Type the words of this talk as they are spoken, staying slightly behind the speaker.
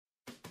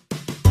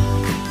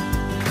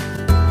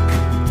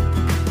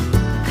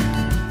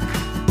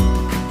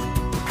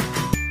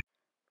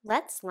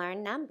Let's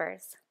learn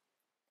numbers.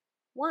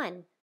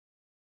 1,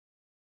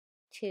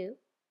 2,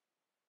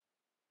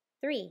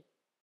 3,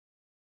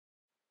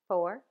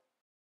 4,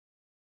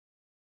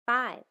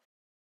 5,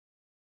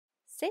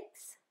 6,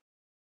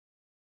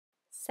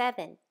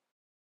 7,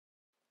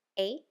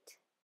 8,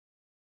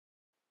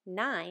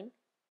 9,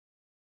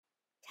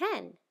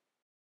 10.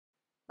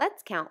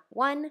 Let's count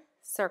one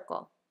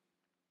circle.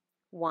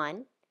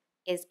 1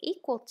 is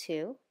equal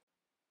to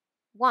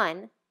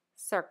 1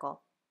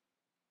 circle.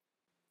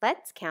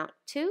 Let's count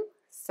 2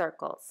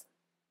 circles.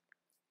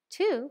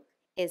 2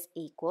 is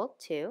equal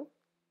to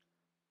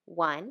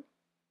 1,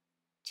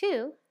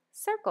 2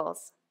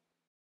 circles.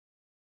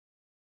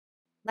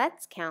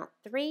 Let's count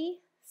 3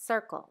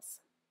 circles.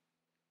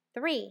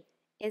 3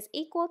 is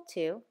equal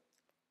to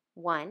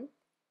 1,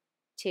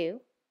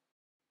 2,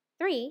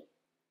 3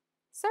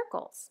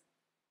 circles.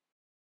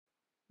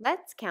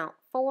 Let's count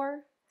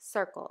 4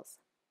 circles.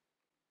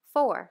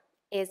 4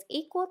 is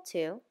equal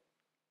to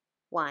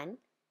 1,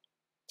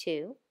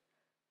 2,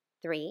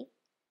 3,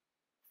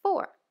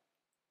 4.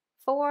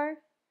 4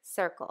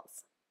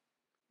 circles.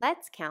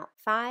 Let's count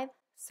 5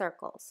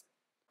 circles.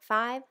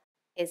 5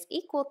 is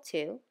equal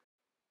to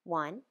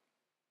 1,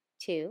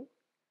 2,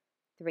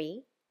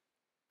 3,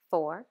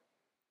 4,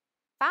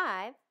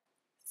 5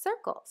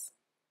 circles.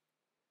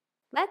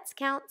 Let's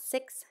count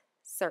 6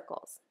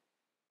 circles.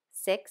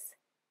 6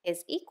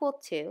 is equal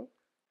to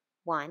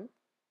 1,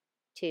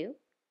 2,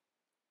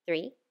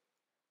 3,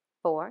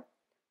 4,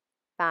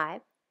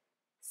 5,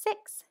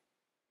 6.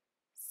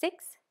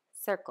 6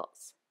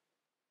 circles.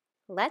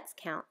 Let's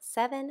count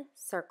 7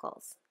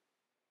 circles.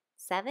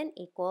 7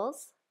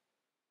 equals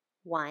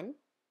 1,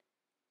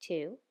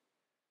 2,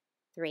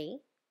 3,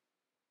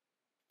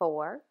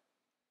 4,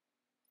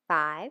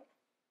 5,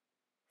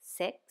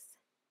 6,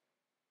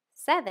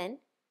 7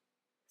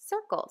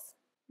 circles.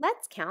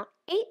 Let's count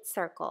 8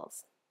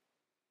 circles.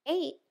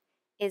 8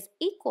 is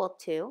equal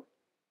to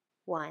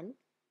 1,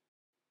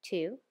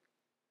 2,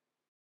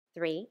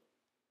 3,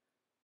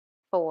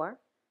 4,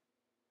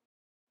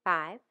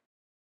 5,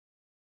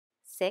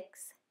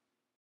 6,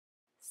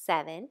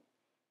 7,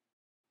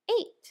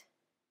 8.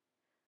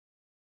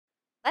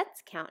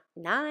 Let's count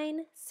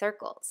 9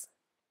 circles.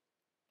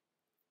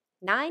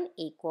 9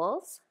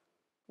 equals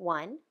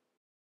 1,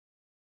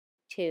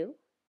 2,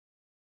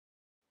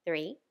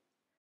 3,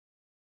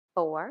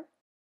 4,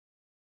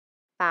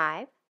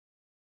 5,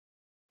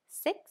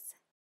 6,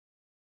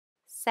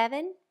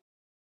 7,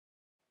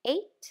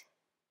 8,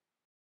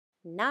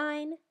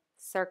 9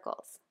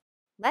 circles.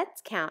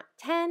 Let's count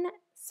 10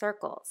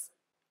 circles.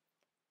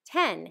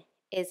 10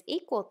 is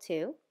equal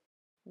to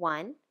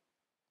 1,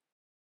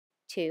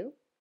 2,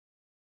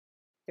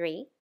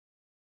 3,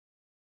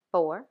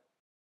 4,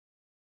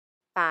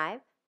 5,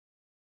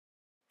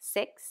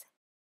 6,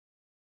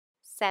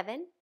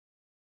 7,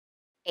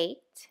 8,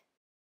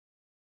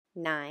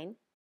 9,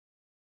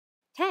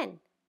 10.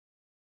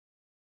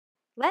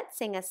 Let's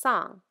sing a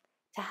song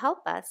to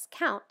help us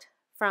count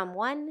from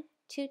 1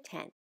 to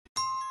 10.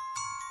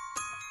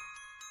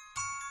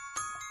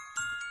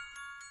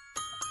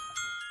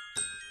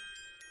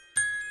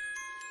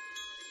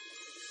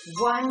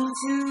 1,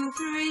 2,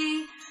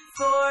 3,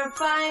 4,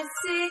 5,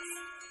 6,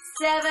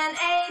 7, 8,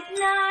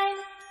 9,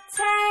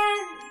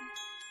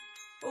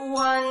 10.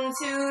 1,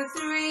 2,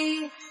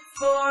 3,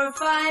 4,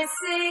 5,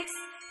 6,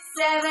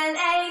 7,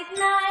 8,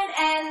 9,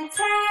 and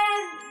 10.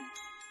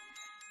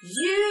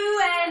 You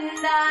and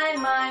I,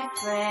 my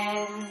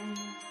friend,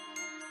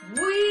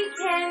 we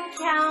can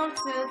count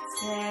to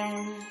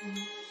 10.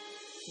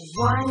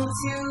 1,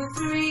 2,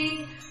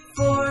 3,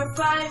 4,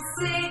 5,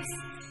 6,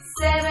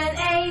 7,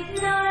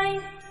 8,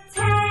 9,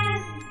 10.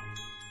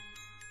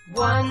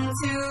 1,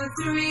 2,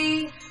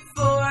 3,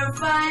 4,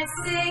 5,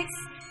 6,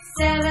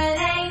 7,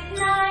 8,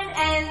 9,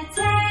 and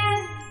 10.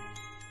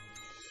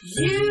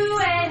 You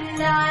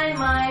and I,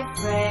 my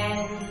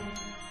friend,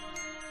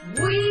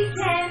 we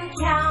can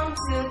count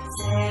to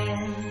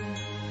 10.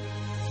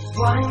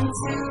 1,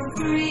 2,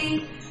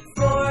 3,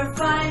 4,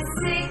 5,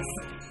 6,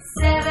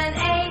 7,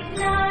 8,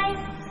 9,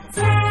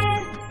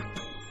 10.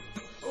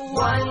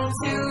 1,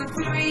 2,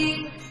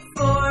 3,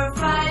 4,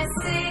 5,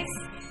 6,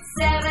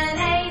 7,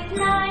 8,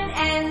 9,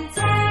 and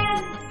 10.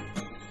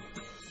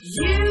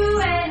 You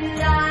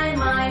and I,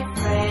 my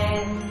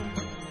friend,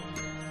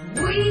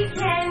 we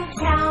can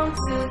count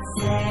to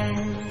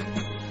 10.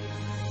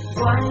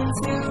 1,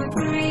 2,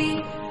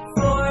 3,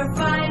 4,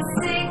 5,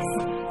 6,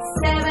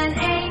 7,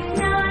 8,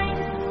 9,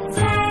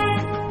 10.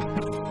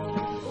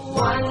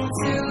 1,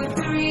 2,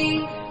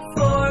 3,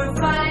 4,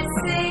 5,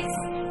 6,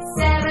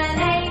 7,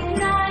 8,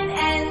 9,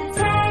 and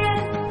 10.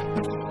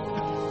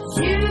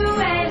 You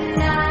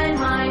and I,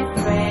 my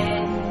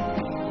friend,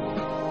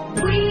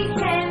 we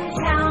can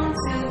count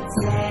to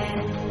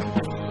 10.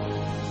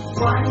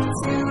 1,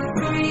 2,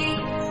 3,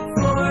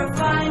 4,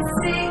 5,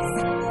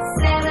 6,